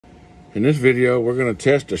In this video, we're going to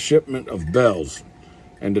test a shipment of bells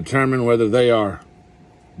and determine whether they are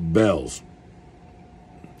bells.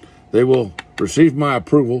 They will receive my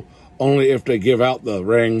approval only if they give out the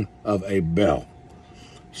ring of a bell.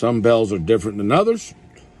 Some bells are different than others.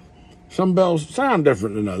 Some bells sound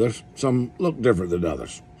different than others. Some look different than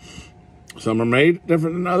others. Some are made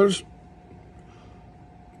different than others.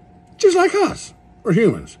 Just like us. We're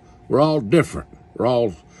humans. We're all different.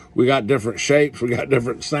 We got different shapes. We got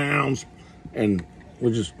different sounds. And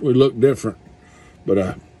we look different. But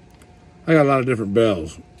I got a lot of different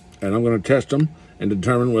bells. And I'm going to test them and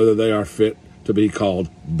determine whether they are fit to be called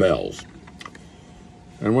bells.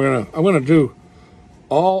 And I'm gonna do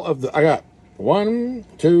all of the. I got 1,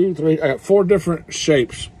 2, 3. I got 4 different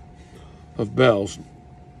shapes of bells,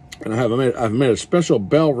 and I've made a special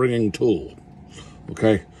bell ringing tool.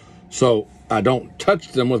 Okay, so I don't touch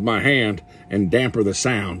them with my hand and damper the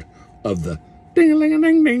sound of the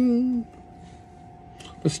ding-a-ling-a-ding-ding.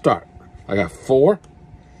 Let's start. I got 4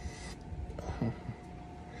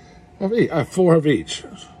 of each. I have 4 of each.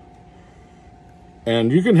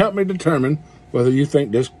 And you can help me determine whether you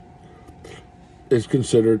think this is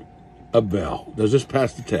considered a bell. Does this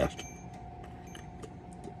pass the test?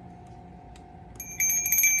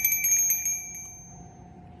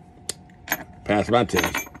 Pass my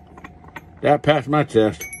test. That passed my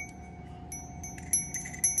test.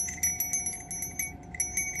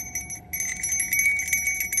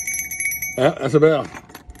 Yeah, that's a bell.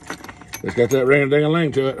 It's got that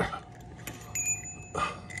ring-a-ding-a-ling to it.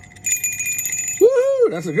 Woohoo!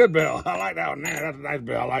 That's a good bell. I like that one. Man, that's a nice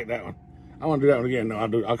bell. I like that one. I want to do that one again. No,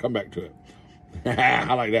 I'll come back to it.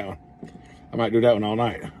 I like that one. I might do that one all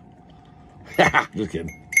night. Just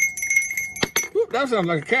kidding. Whoop, that sounds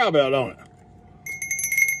like a cowbell, don't it?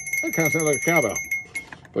 That kind of sounds like a cowbell.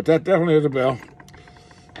 But that definitely is a bell.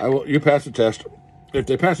 You pass the test. If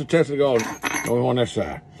they pass the test, they go over on this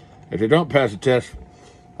side. If they don't pass the test,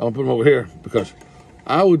 I'm going to put them over here because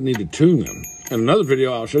I would need to tune them. In another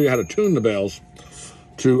video, I'll show you how to tune the bells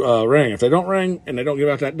to ring. If they don't ring and they don't give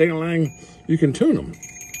out that ding-a-ling, you can tune them.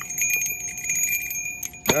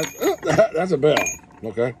 That's a bell,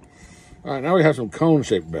 okay? All right, now we have some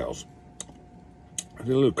cone-shaped bells.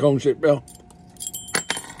 See a little cone-shaped bell?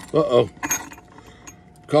 Uh-oh.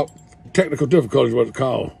 Technical difficulties, what it's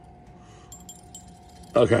called.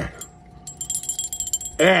 Okay.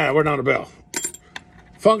 Yeah, we're not a bell.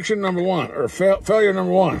 Function number 1, or failure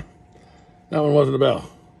number 1. That one wasn't a bell.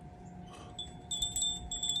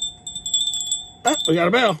 Oh, we got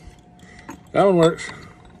a bell. That one works.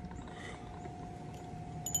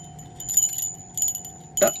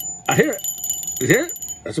 Yep, I hear it. You hear it?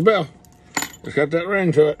 That's a bell. It's got that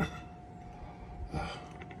ring to it.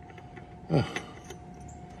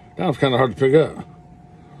 That was kind of hard to pick up.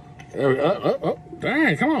 There we go. Oh,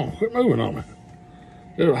 dang, come on. Quit moving on me.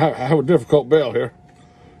 I have a difficult bell here.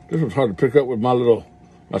 This was hard to pick up with my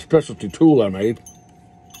specialty tool I made.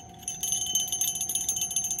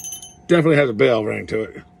 Definitely has a bell ring to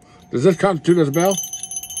it. Does this constitute as a bell?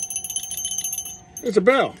 It's a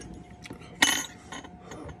bell.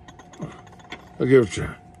 I'll give it a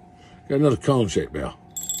try. Got another cone-shaped bell.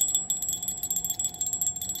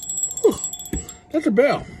 Whew. That's a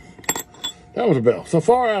bell. That was a bell. So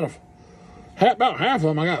far out of about half of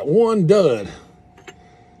them, I got 1 dud.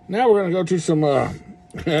 Now we're going to go to some,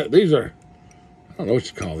 these are, I don't know what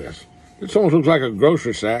you call this. This almost looks like a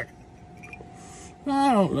grocery sack.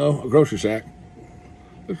 I don't know, a grocery sack.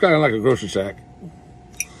 It's kind of like a grocery sack.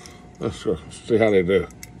 Let's go see how they do.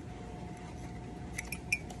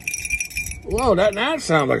 Whoa, now it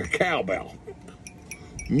sounds like a cowbell.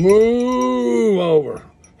 Move over.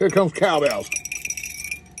 Here comes cowbells.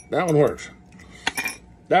 That one works.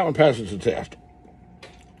 That one passes the test.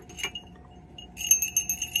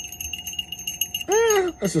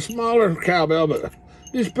 That's a smaller cowbell, but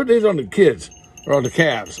just put these on the kids, or on the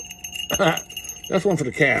calves. That's one for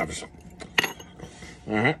the calves.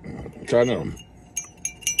 All right, try another one.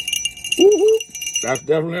 Woo-hoo. That's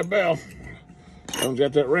definitely a bell. That one's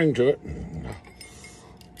got that ring to it.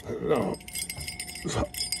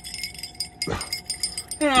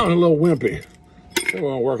 That one's a little wimpy. We're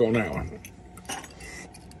gonna work on that one.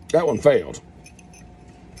 That one failed.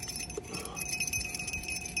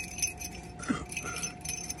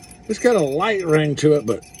 It's got a light ring to it,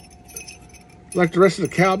 but like the rest of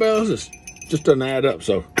the cowbells, it just doesn't add up.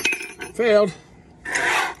 So, failed.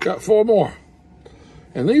 Got 4 more.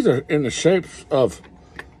 And these are in the shapes of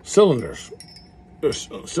cylinders. They're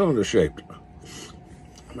cylinder shaped.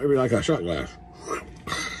 Maybe like a shot glass.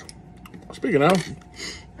 Speaking of,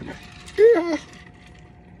 yeah.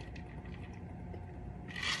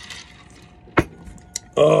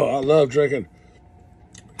 Oh, love drinking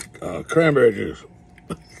cranberry juice.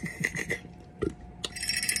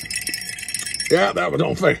 Yeah, that was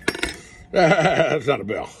on fake. That's not a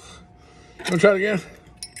bell. Want to try it again?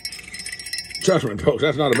 Trust me, folks,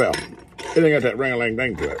 that's not a bell. It ain't got that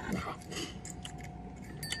ring-a-ling-ding to it.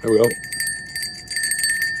 There we go.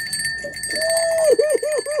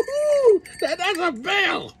 That's a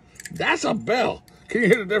bell. That's a bell. Can you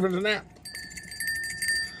hear the difference in that?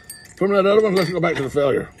 From that other one, let's go back to the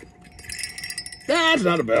failure. That's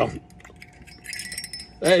not a bell.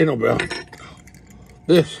 That ain't no bell.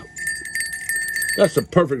 That's a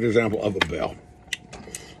perfect example of a bell.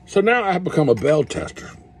 So now I have become a bell tester.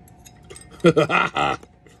 Uh-oh.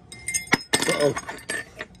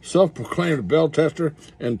 Self-proclaimed bell tester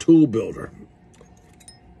and tool builder.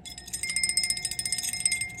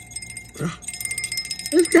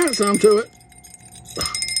 It's got some to it.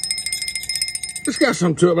 It's got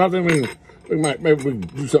some to it, but I think maybe we can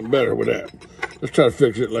do something better with that. Let's try to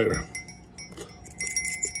fix it later.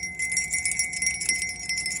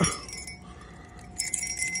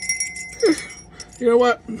 You know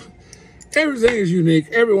what? Everything is unique.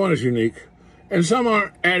 Everyone is unique. And some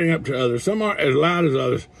aren't adding up to others. Some aren't as loud as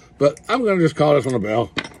others. But I'm going to just call this one a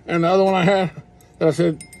bell. And the other one I had that I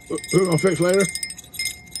said we're going to fix later,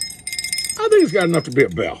 I think it's got enough to be a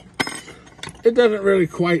bell. It doesn't really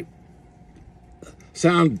quite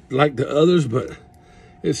sound like the others, but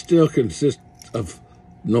it still consists of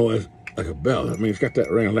noise like a bell. I mean, it's got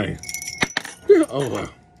that ring-a-ling. Yeah, oh, wow.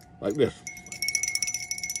 Like this.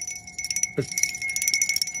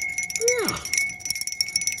 Yeah.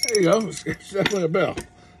 There you go. It's definitely a bell.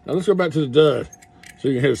 Now let's go back to the dud so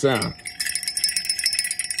you can hear the sound.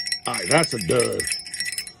 All right, that's a dud.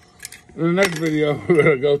 In the next video, we're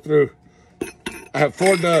going to go through. I have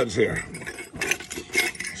 4 duds here.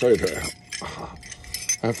 Show you that.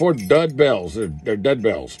 I have 4 dud bells. They're dud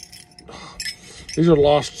bells. These are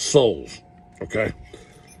lost souls, okay?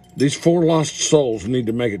 These 4 lost souls need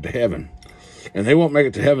to make it to heaven. And they won't make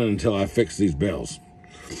it to heaven until I fix these bells.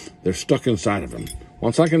 They're stuck inside of them.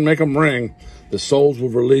 Once I can make them ring, the souls will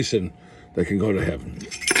release and they can go to heaven.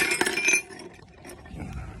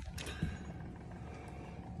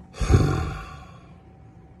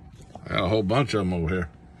 I got a whole bunch of them over here.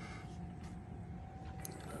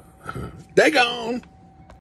 They gone.